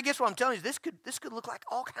 So I guess what I'm telling you is this could look like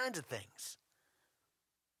all kinds of things.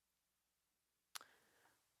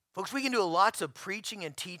 Folks, we can do lots of preaching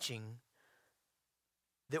and teaching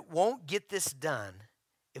that won't get this done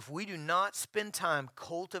if we do not spend time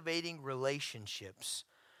cultivating relationships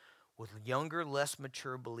with younger, less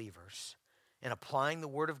mature believers and applying the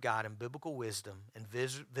Word of God and biblical wisdom and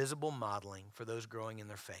visible modeling for those growing in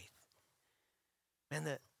their faith. Man,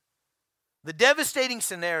 the devastating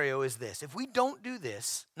scenario is this. If we don't do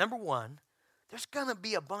this, number one, there's going to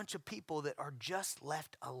be a bunch of people that are just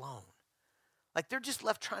left alone. Like they're just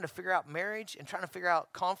left trying to figure out marriage and trying to figure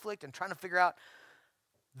out conflict and trying to figure out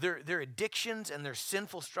their addictions and their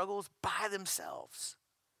sinful struggles by themselves.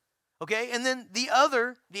 Okay? And then the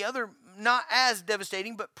other not as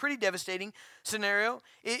devastating but pretty devastating scenario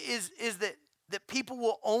is that people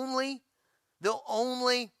will only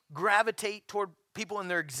gravitate toward people in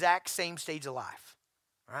their exact same stage of life,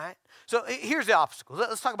 All right? So here's the obstacles.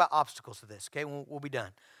 Let's talk about obstacles to this, okay? We'll be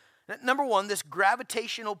done. Number one, this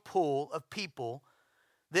gravitational pull of people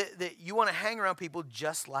that you want to hang around people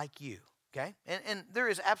just like you, okay? And there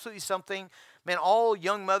is absolutely something, man, all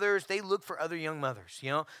young mothers, they look for other young mothers, you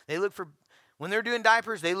know? They look for, when they're doing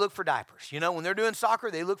diapers, they look for diapers, you know? When they're doing soccer,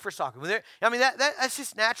 they look for soccer. That's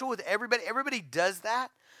just natural with everybody. Everybody does that.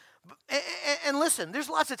 And listen, there's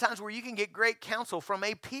lots of times where you can get great counsel from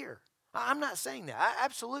a peer. I'm not saying that.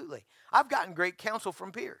 Absolutely. I've gotten great counsel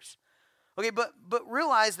from peers. Okay, but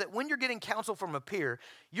realize that when you're getting counsel from a peer,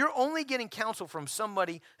 you're only getting counsel from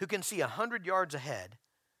somebody who can see 100 yards ahead,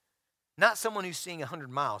 not someone who's seeing 100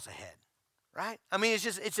 miles ahead, right? I mean,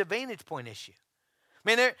 it's a vantage point issue.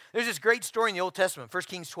 Man, there's this great story in the Old Testament, 1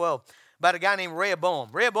 Kings 12, about a guy named Rehoboam.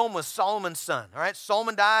 Rehoboam was Solomon's son, all right?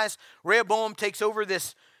 Solomon dies. Rehoboam takes over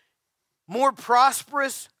this more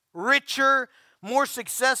prosperous, richer, more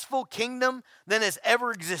successful kingdom than has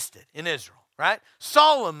ever existed in Israel. Right?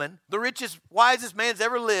 Solomon, the richest, wisest man that's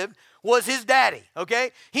ever lived, was his daddy,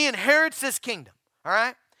 okay? He inherits this kingdom, all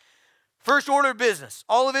right? First order of business,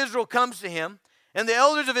 all of Israel comes to him, and the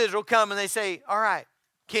elders of Israel come and they say, all right,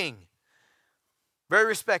 king, very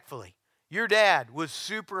respectfully, your dad was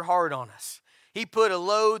super hard on us. He put a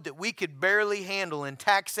load that we could barely handle in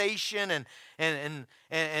taxation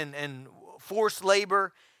and forced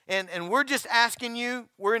labor. And we're just asking you,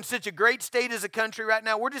 we're in such a great state as a country right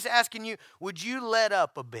now, we're just asking you, would you let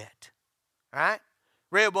up a bit? All right?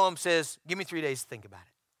 Rehoboam says, give me 3 days to think about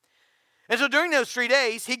it. And so during those 3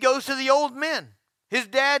 days, he goes to the old men, his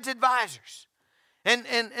dad's advisors,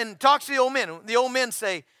 and talks to the old men. The old men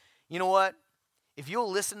say, you know what? If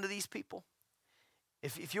you'll listen to these people,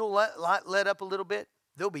 if you'll let up a little bit,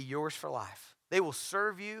 they'll be yours for life. They will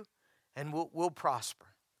serve you and we'll prosper.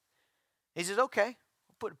 He says, okay.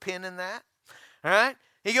 Put a pin in that, all right?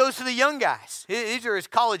 He goes to the young guys. These are his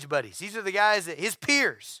college buddies. These are the guys, his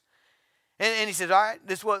peers. And he says, all right,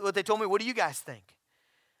 this is what they told me. What do you guys think?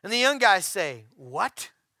 And the young guys say,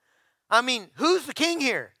 what? I mean, who's the king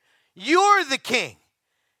here? You're the king.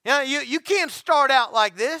 You can't start out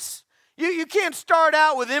like this. You can't start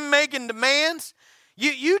out with them making demands.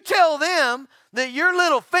 You tell them that your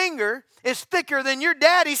little finger is thicker than your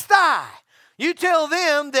daddy's thigh. You tell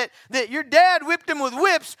them that your dad whipped them with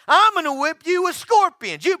whips. I'm going to whip you with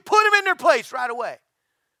scorpions. You put them in their place right away.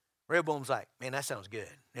 Rehoboam's like, man, that sounds good.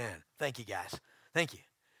 Man, thank you, guys. Thank you.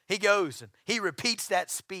 He goes and he repeats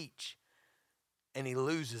that speech, and he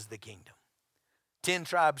loses the kingdom. 10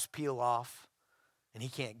 tribes peel off, and he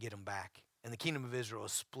can't get them back. And the kingdom of Israel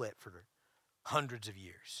is split for hundreds of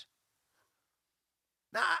years.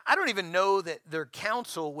 Now, I don't even know that their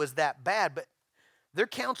counsel was that bad, but their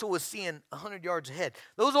counsel was seeing 100 yards ahead.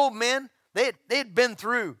 Those old men, they had been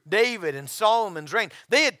through David and Solomon's reign.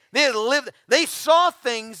 They had lived. They saw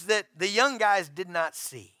things that the young guys did not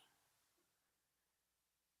see.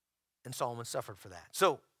 And Solomon suffered for that.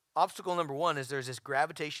 So obstacle number one is there's this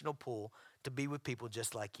gravitational pull to be with people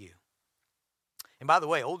just like you. And by the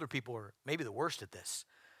way, older people are maybe the worst at this.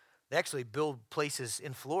 They actually build places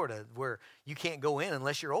in Florida where you can't go in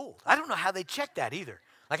unless you're old. I don't know how they check that either.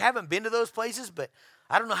 Like, I haven't been to those places, but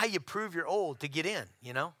I don't know how you prove you're old to get in,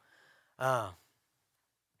 you know? I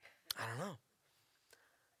don't know.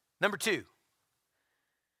 Number two,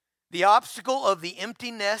 the obstacle of the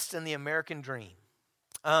empty nest and the American dream.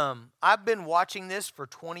 I've been watching this for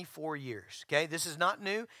 24 years, okay? This is not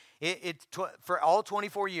new. For all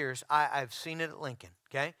 24 years, I've seen it at Lincoln,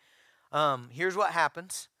 okay? Here's what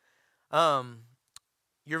happens.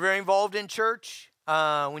 You're very involved in church.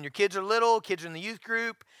 When your kids are little, kids are in the youth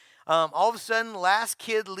group, all of a sudden, last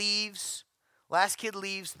kid leaves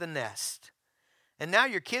the nest. And now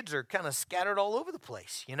your kids are kind of scattered all over the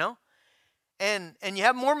place, you know? And you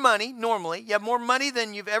have more money, normally. You have more money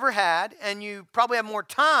than you've ever had, and you probably have more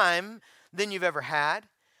time than you've ever had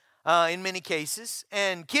in many cases.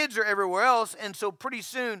 And kids are everywhere else, and so pretty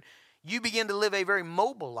soon you begin to live a very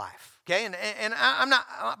mobile life. Okay, and I'm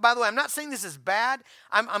not. By the way, I'm not saying this is bad.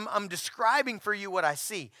 I'm describing for you what I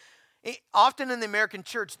see. Often in the American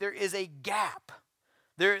church, there is a gap.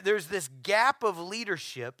 There's this gap of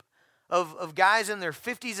leadership of guys in their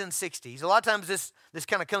 50s and 60s. A lot of times this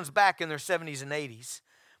kind of comes back in their 70s and 80s.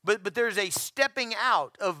 But there's a stepping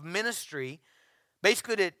out of ministry,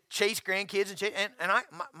 basically to chase grandkids and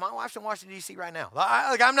my wife's in Washington D.C. right now.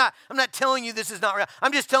 I'm not telling you this is not real.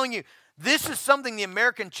 I'm just telling you. This is something the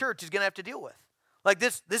American church is going to have to deal with. Like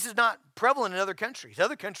this is not prevalent in other countries.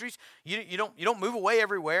 Other countries, you don't move away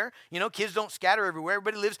everywhere. You know, kids don't scatter everywhere.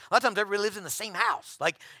 A lot of times everybody lives in the same house.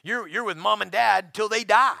 Like you're with mom and dad till they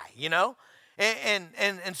die, you know?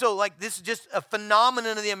 And so like this is just a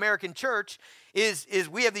phenomenon of the American church is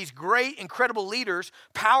we have these great, incredible leaders,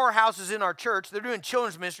 powerhouses in our church. They're doing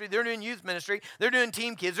children's ministry, they're doing youth ministry, they're doing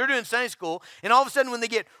team kids, they're doing Sunday school, and all of a sudden when they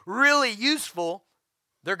get really useful,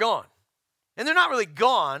 they're gone. And they're not really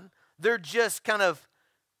gone, they're just kind of,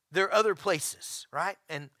 they're other places, right?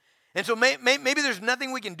 And so maybe there's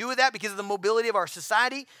nothing we can do with that because of the mobility of our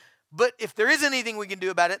society, but if there is anything we can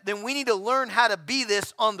do about it, then we need to learn how to be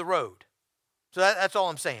this on the road. So that's all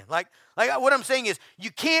I'm saying. Like what I'm saying is you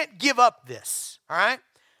can't give up this, all right?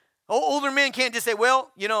 Older men can't just say, well,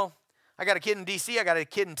 I got a kid in D.C., I got a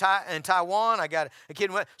kid in Taiwan, I got a kid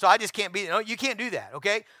in, so I just can't be, you can't do that,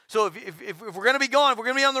 okay? So if we're going to be gone, if we're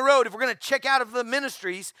going to be on the road, if we're going to check out of the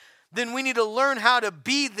ministries, then we need to learn how to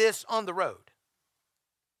be this on the road.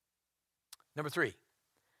 Number 3,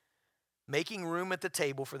 making room at the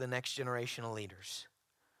table for the next generation of leaders.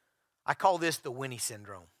 I call this the Winnie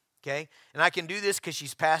syndrome. Okay, and I can do this because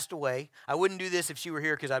she's passed away. I wouldn't do this if she were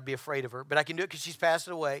here because I'd be afraid of her, but I can do it because she's passed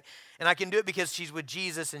away, and I can do it because she's with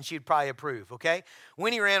Jesus and she'd probably approve, okay?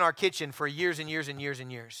 Winnie ran our kitchen for years and years and years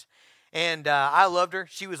and years, and I loved her.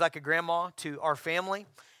 She was like a grandma to our family,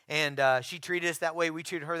 and she treated us that way. We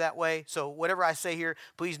treated her that way, so whatever I say here,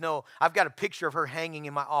 please know I've got a picture of her hanging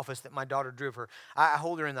in my office that my daughter drew of her. I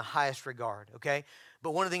hold her in the highest regard, okay?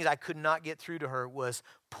 But one of the things I could not get through to her was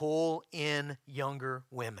pull in younger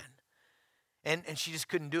women. And she just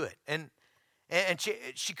couldn't do it. And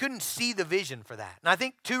she couldn't see the vision for that. And I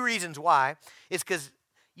think 2 reasons why is because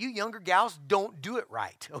you younger gals don't do it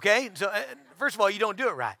right, okay? So first of all, you don't do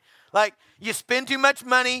it right. Like you spend too much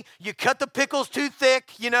money, you cut the pickles too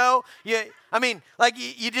thick, you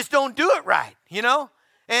just don't do it right,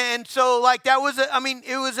 And so like that was,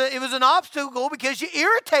 it was an obstacle because you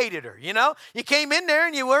irritated her, You came in there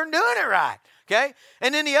and you weren't doing it right, okay?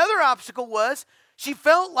 And then the other obstacle was she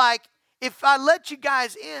felt like if I let you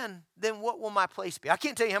guys in, then what will my place be? I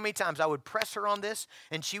can't tell you how many times I would press her on this,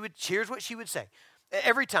 and here's what she would say.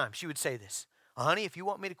 Every time she would say this, honey, if you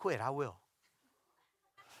want me to quit, I will.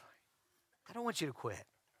 I don't want you to quit.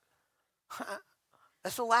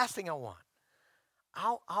 That's the last thing I want.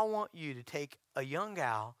 I want you to take a young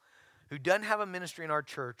gal who doesn't have a ministry in our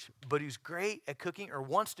church, but who's great at cooking or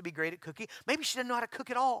wants to be great at cooking. Maybe she doesn't know how to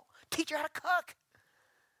cook at all. Teach her how to cook.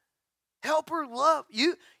 Help her love.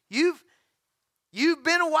 You've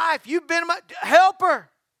been a wife. You've been help her.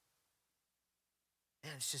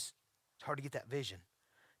 Man, it's hard to get that vision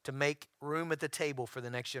to make room at the table for the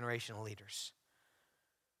next generation of leaders.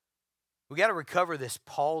 We got to recover this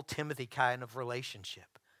Paul-Timothy kind of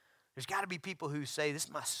relationship. There's got to be people who say, this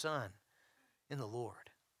is my son in the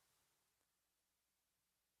Lord.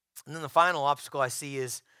 And then the final obstacle I see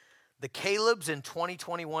is the Calebs in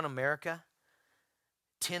 2021 America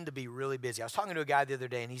tend to be really busy. I was talking to a guy the other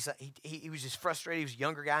day, and he was just frustrated. He was a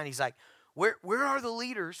younger guy, and he's like, where are the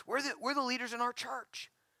leaders? Where are the leaders in our church?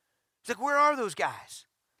 He's like, where are those guys?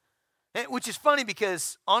 Which is funny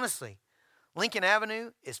because, honestly, Lincoln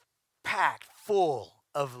Avenue is packed full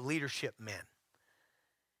of leadership men.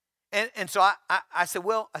 And so I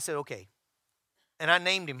said, okay. And I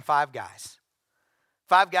named him 5 guys.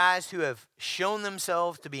 5 guys who have shown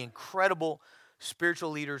themselves to be incredible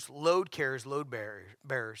spiritual leaders, load carriers, load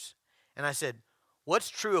bearers. And I said, what's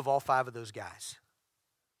true of all 5 of those guys?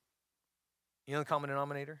 You know the common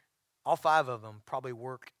denominator? All 5 of them probably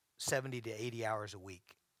work 70 to 80 hours a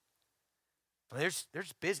week. I mean, they're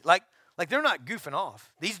just busy. Like they're not goofing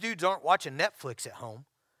off. These dudes aren't watching Netflix at home.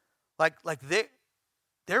 Like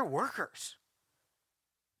they're workers.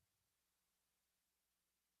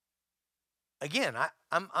 Again,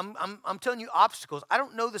 I'm telling you obstacles. I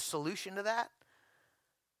don't know the solution to that.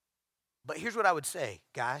 But here's what I would say,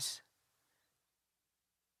 guys.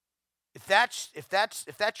 If that's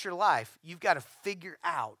your life, you've got to figure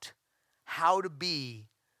out how to be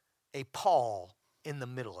a Paul in the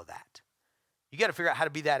middle of that. You got to figure out how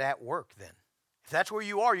to be that at work then. If that's where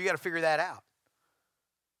you are, you got to figure that out.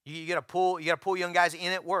 You got to pull young guys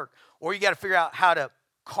in at work, or you got to figure out how to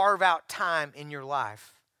carve out time in your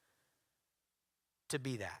life to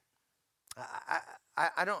be that.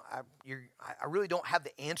 I really don't have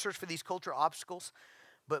the answers for these cultural obstacles,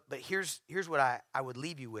 but here's what I would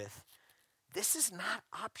leave you with. This is not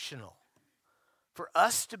optional. For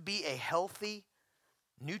us to be a healthy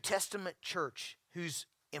New Testament church who's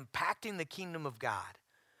impacting the kingdom of God,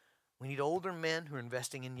 we need older men who are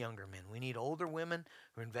investing in younger men. We need older women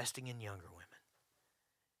who are investing in younger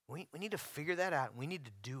women. We need to figure that out, and we need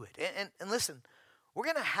to do it. And listen, we're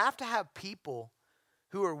going to have people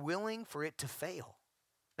who are willing for it to fail.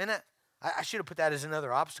 And I should have put that as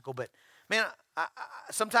another obstacle, but man,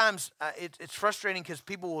 sometimes it's frustrating because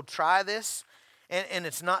people will try this, and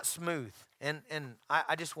it's not smooth. And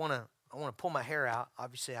I just want to pull my hair out.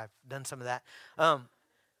 Obviously, I've done some of that.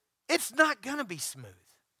 It's not going to be smooth.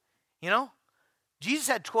 You know, Jesus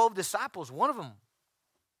had 12 disciples. One of them,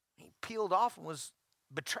 he peeled off and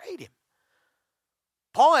betrayed him.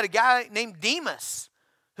 Paul had a guy named Demas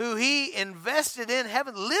who he invested in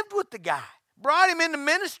heaven, lived with the guy, brought him into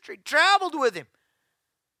ministry, traveled with him.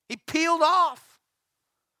 He peeled off.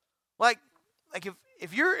 Like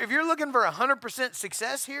if you're looking for 100%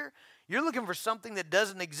 success here, you're looking for something that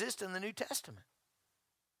doesn't exist in the New Testament.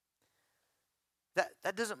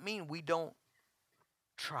 That doesn't mean we don't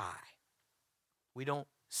try. We don't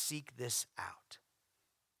seek this out.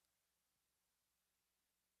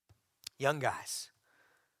 Young guys,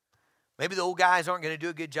 maybe the old guys aren't going to do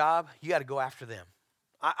a good job. You got to go after them.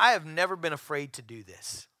 I have never been afraid to do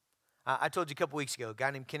this. I told you a couple weeks ago, a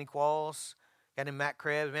guy named Kenny Qualls, a guy named Matt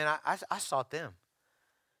Krebs. Man, I sought them.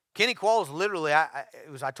 Kenny Qualls, literally, I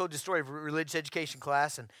told you the story of a religious education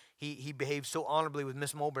class, and he behaved so honorably with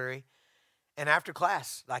Miss Mulberry. And after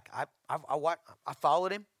class, like I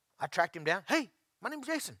followed him. I tracked him down. Hey, my name's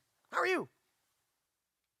Jason. How are you?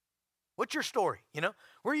 What's your story? You know,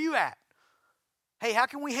 where are you at? Hey, how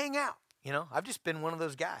can we hang out? You know, I've just been one of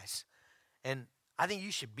those guys. And I think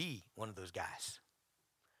you should be one of those guys.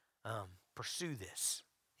 Pursue this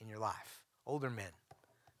in your life. Older men,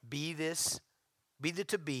 be this, be the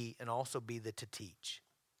to be, and also be the to teach.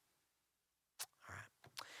 All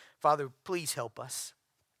right. Father, please help us.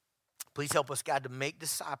 Please help us, God, to make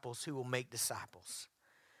disciples who will make disciples.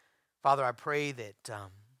 Father, I pray that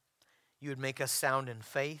you would make us sound in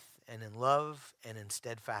faith and in love and in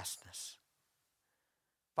steadfastness.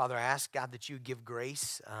 Father, I ask, God, that you would give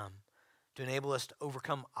grace to enable us to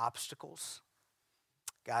overcome obstacles.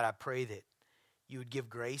 God, I pray that you would give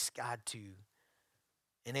grace, God, to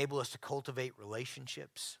enable us to cultivate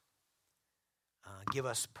relationships. Give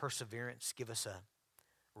us perseverance. Give us a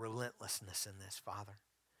relentlessness in this, Father.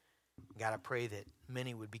 God, I pray that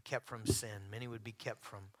many would be kept from sin. Many would be kept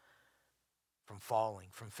from falling,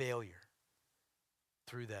 from failure,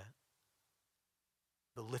 through the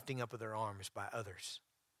lifting up of their arms by others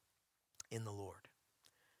in the Lord.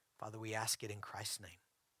 Father, we ask it in Christ's name.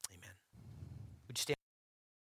 Amen. Would you stand?